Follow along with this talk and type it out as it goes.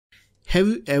Have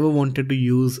you ever wanted to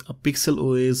use a Pixel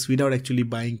OS without actually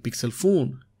buying Pixel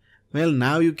phone? Well,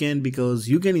 now you can, because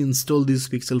you can install this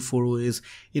Pixel 4 OS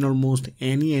in almost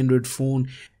any Android phone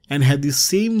and have the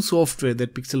same software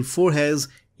that Pixel 4 has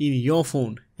in your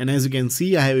phone. And as you can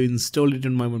see, I have installed it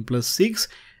on my OnePlus 6,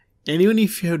 and even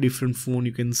if you have a different phone,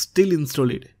 you can still install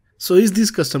it. So is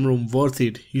this custom ROM worth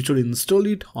it? You should install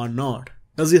it or not?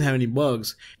 Does it have any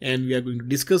bugs? And we are going to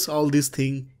discuss all these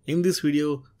things in this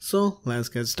video, so let's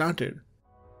get started.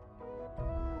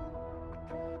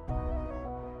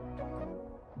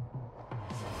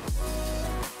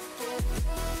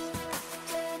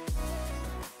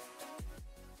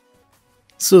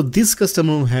 So this custom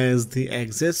ROM has the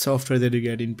exact software that you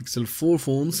get in Pixel 4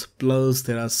 phones, plus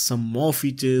there are some more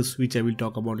features which I will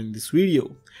talk about in this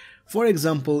video. For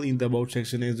example, in the about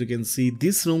section, as you can see,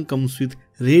 this ROM comes with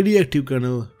radioactive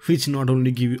kernel, which not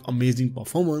only give you amazing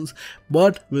performance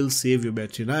but will save your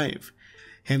battery life.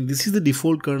 And this is the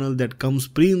default kernel that comes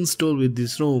pre-installed with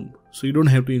this ROM, so you don't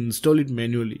have to install it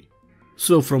manually.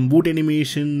 So from boot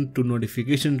animation to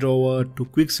notification drawer to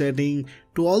quick setting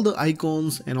to all the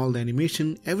icons and all the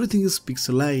animation, everything is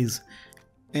pixelized.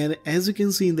 And as you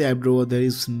can see in the app drawer, there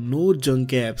is no junk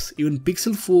apps. Even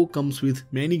Pixel 4 comes with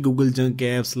many Google junk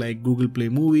apps like Google Play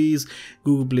Movies,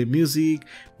 Google Play Music,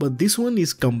 but this one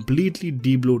is completely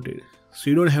debloated. So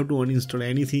you don't have to uninstall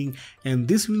anything, and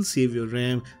this will save your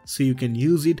RAM so you can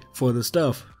use it for the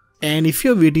stuff. And if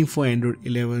you're waiting for Android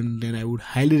 11, then I would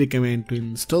highly recommend to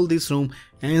install this ROM,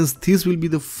 as this will be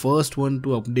the first one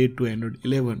to update to Android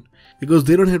 11, because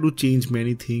they don't have to change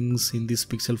many things in this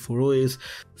Pixel 4 OS.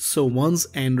 So once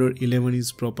Android 11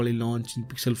 is properly launched in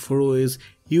Pixel 4 OS,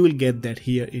 you will get that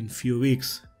here in few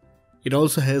weeks. It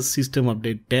also has system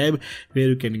update tab where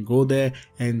you can go there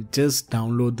and just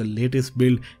download the latest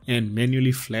build and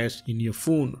manually flash in your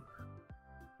phone.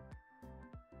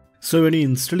 So when you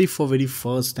install it for very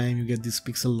first time, you get this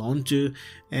Pixel launcher,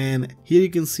 and here you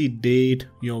can see date,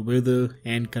 your weather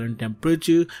and current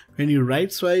temperature. When you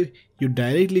right swipe, you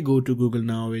directly go to Google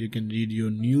Now, where you can read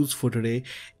your news for today,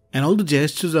 and all the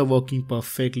gestures are working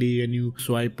perfectly. When you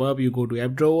swipe up, you go to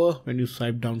app drawer. When you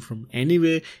swipe down from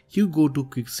anywhere, you go to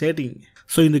quick setting.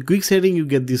 So in the quick setting, you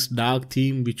get this dark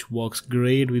theme which works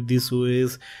great with this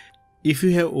OS. If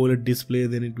you have OLED display,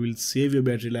 then it will save your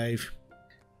battery life.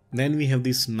 Then we have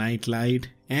this night light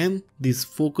and this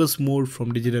focus mode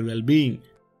from digital well-being.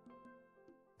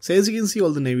 So as you can see,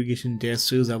 all the navigation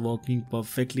gestures are working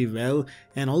perfectly well,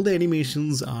 and all the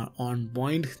animations are on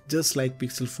point, just like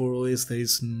Pixel 4 OS. There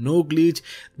is no glitch,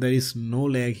 there is no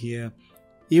lag here.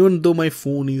 Even though my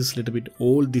phone is a little bit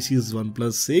old, this is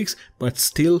OnePlus 6, but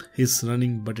still it's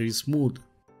running buttery smooth.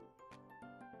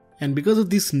 And because of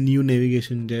this new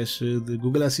navigation gesture, the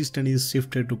Google Assistant is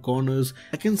shifted to corners.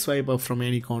 I can swipe up from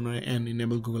any corner and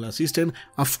enable Google Assistant.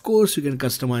 Of course, you can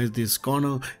customize this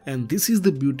corner, and this is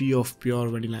the beauty of pure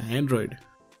vanilla Android.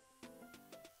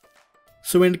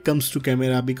 So when it comes to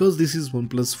camera, because this is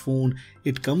OnePlus phone,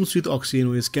 it comes with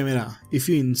Oxygen OS camera. If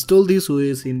you install this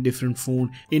OS in different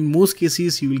phone, in most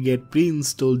cases you will get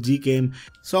pre-installed Gcam.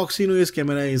 So Oxygen OS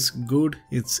camera is good,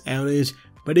 it's average.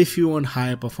 But if you want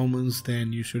higher performance,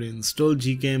 then you should install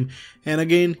Gcam. And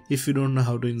again, if you don't know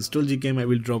how to install Gcam, I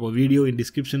will drop a video in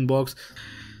description box.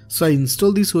 So I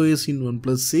installed this OS in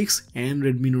OnePlus 6 and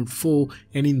Redmi Note 4,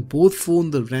 and in both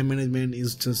phones the RAM management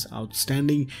is just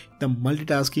outstanding. The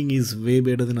multitasking is way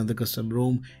better than other custom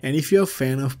ROM, and if you're a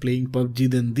fan of playing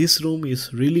PUBG, then this ROM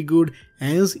is really good,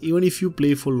 as even if you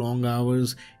play for long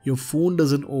hours, your phone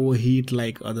doesn't overheat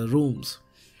like other ROMs.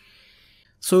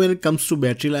 So when it comes to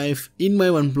battery life, in my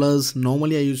OnePlus,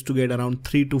 normally I used to get around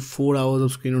 3 to 4 hours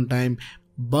of screen on time,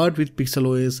 but with Pixel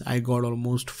OS, I got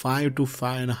almost 5 to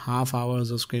 5.5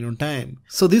 hours of screen on time.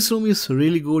 So this ROM is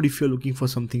really good if you're looking for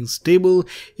something stable.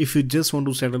 If you just want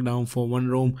to settle down for one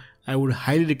ROM, I would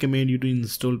highly recommend you to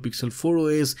install Pixel 4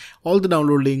 OS. All the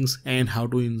download links and how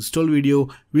to install video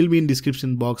will be in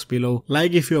description box below.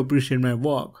 Like if you appreciate my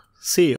work. See you.